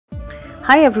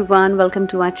Hi everyone, welcome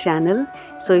to our channel.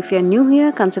 So if you're new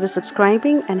here, consider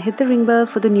subscribing and hit the ring bell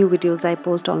for the new videos I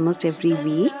post almost every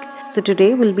week. So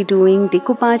today we'll be doing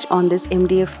decoupage on this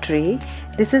MDF tray.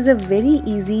 This is a very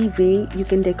easy way you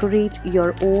can decorate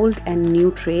your old and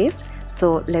new trays.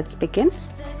 So let's begin.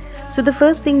 So the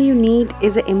first thing you need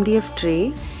is a MDF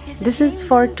tray. This is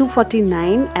for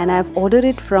 $249 and I've ordered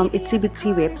it from Itsy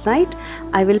Bitsy website.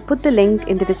 I will put the link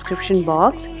in the description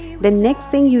box. The next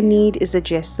thing you need is a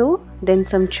gesso, then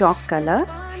some chalk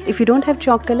colors. If you don't have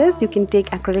chalk colors, you can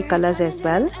take acrylic colors as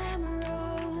well.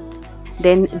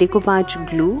 Then decoupage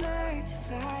glue,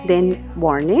 then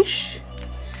varnish,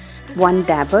 one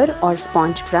dabber or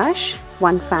sponge brush,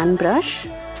 one fan brush,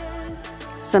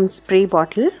 some spray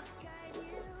bottle,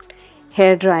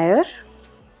 hair dryer,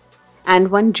 and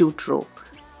one jute rope.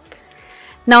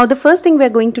 Now the first thing we're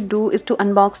going to do is to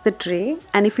unbox the tray,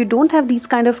 and if you don't have these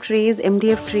kind of trays,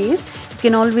 MDF trays, you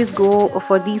can always go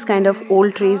for these kind of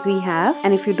old trays we have,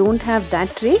 and if you don't have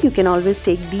that tray, you can always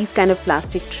take these kind of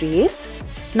plastic trays.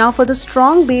 Now for the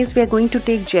strong base we are going to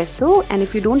take gesso, and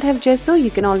if you don't have gesso, you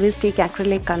can always take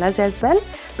acrylic colors as well,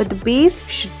 but the base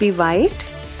should be white.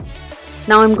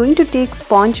 Now I'm going to take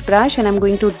sponge brush and I'm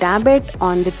going to dab it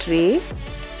on the tray,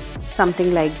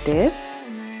 something like this.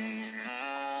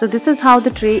 So this is how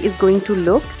the tray is going to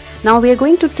look. Now we are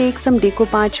going to take some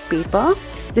decoupage paper.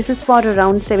 This is for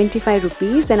around 75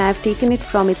 rupees and I have taken it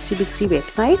from Itsy Bitsy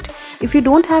website. If you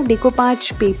don't have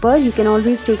decoupage paper, you can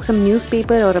always take some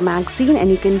newspaper or a magazine and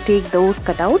you can take those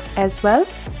cutouts as well.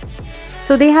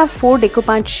 So they have 4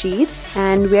 decoupage sheets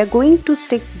and we are going to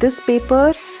stick this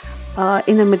paper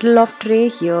in the middle of tray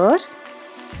here.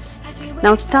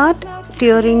 Now start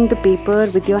tearing the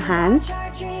paper with your hands.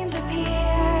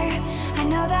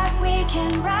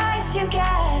 Can rise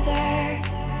together.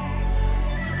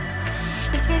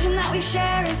 This vision that we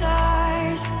share is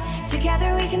ours.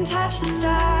 Together we can touch the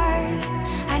stars.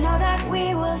 I know that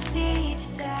we will see.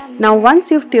 Now once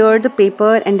you've teared the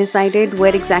paper and decided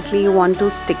where exactly you want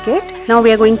to stick it, now we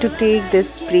are going to take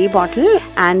this spray bottle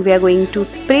and we are going to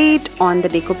spray it on the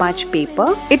decoupage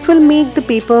paper. It will make the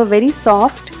paper very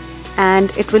soft and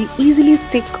it will easily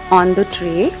stick on the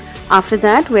tray. After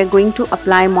that, we are going to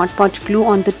apply Mod Podge glue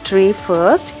on the tray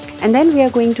first, and then we are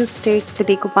going to stick the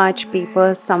decoupage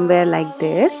paper somewhere like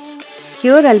this.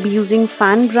 Here I'll be using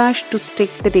fan brush to stick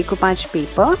the decoupage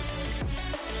paper.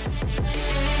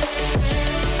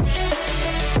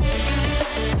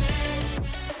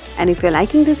 And if you're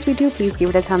liking this video, please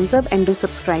give it a thumbs up and do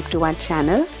subscribe to our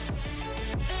channel.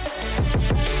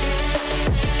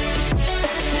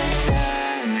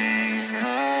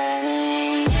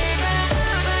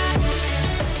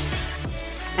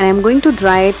 And I'm going to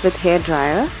dry it with hair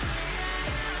dryer.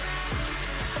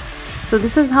 So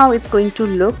this is how it's going to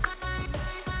look.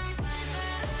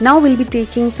 Now we'll be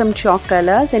taking some chalk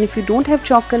colors, and if you don't have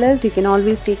chalk colors, you can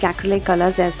always take acrylic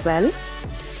colors as well.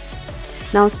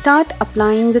 Now start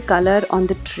applying the color on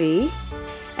the tray,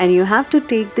 and you have to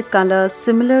take the color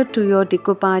similar to your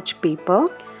decoupage paper.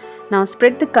 Now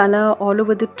spread the color all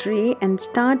over the tray and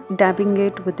start dabbing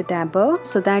it with the dabber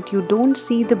so that you don't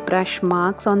see the brush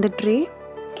marks on the tray.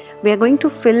 We are going to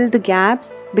fill the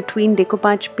gaps between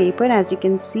decoupage paper, as you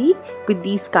can see, with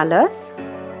these colors.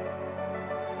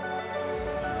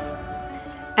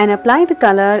 And apply the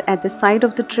color at the side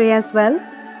of the tray as well.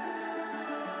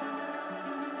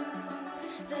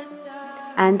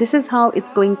 And this is how it's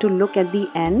going to look at the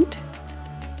end.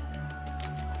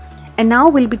 And now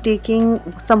we'll be taking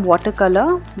some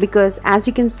watercolor, because as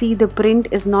you can see the print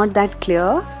is not that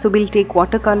clear. So we'll take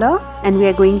watercolor and we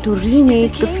are going to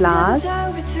remake the flowers.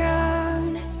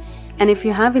 And if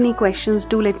you have any questions,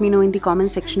 do let me know in the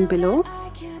comment section below.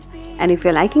 And if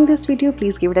you're liking this video,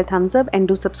 please give it a thumbs up and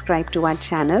do subscribe to our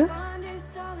channel.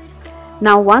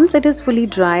 Now once it is fully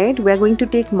dried, we are going to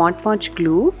take Mod Podge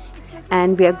glue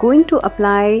and we are going to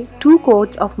apply 2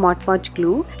 coats of Mod Podge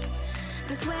glue.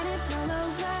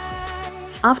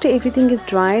 After everything is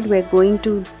dried, we are going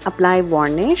to apply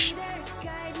varnish.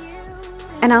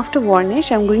 And after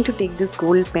varnish, I'm going to take this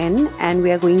gold pen and we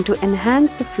are going to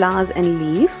enhance the flowers and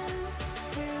leaves.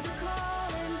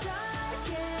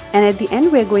 And at the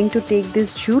end, we are going to take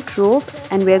this jute rope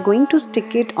and we are going to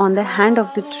stick it on the hand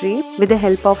of the tray with the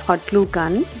help of hot glue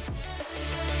gun.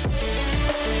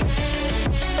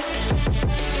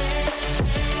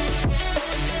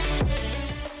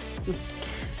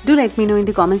 Do let me know in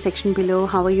the comment section below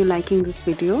how are you liking this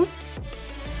video.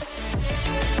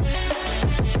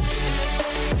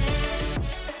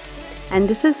 And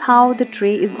this is how the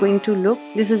tray is going to look.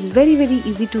 This is very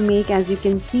easy to make. As you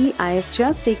can see, I have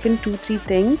just taken 2-3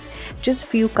 things, just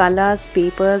few colors,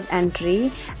 papers and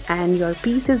tray, and your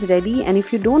piece is ready. And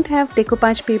if you don't have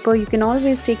decoupage paper, you can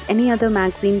always take any other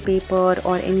magazine paper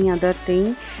or any other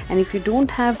thing. And if you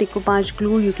don't have decoupage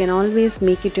glue, you can always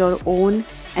make it your own.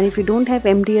 And if you don't have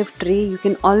MDF tray, you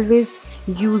can always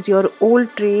use your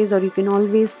old trays, or you can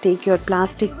always take your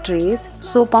plastic trays.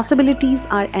 So possibilities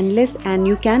are endless and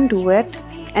you can do it.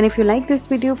 And if you like this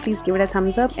video, please give it a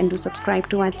thumbs up and do subscribe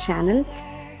to our channel.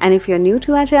 And if you're new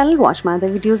to our channel, watch my other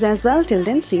videos as well. Till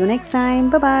then, see you next time.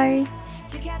 Bye bye.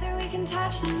 Together we can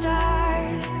touch the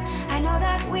stars. I know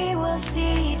that we will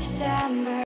see December.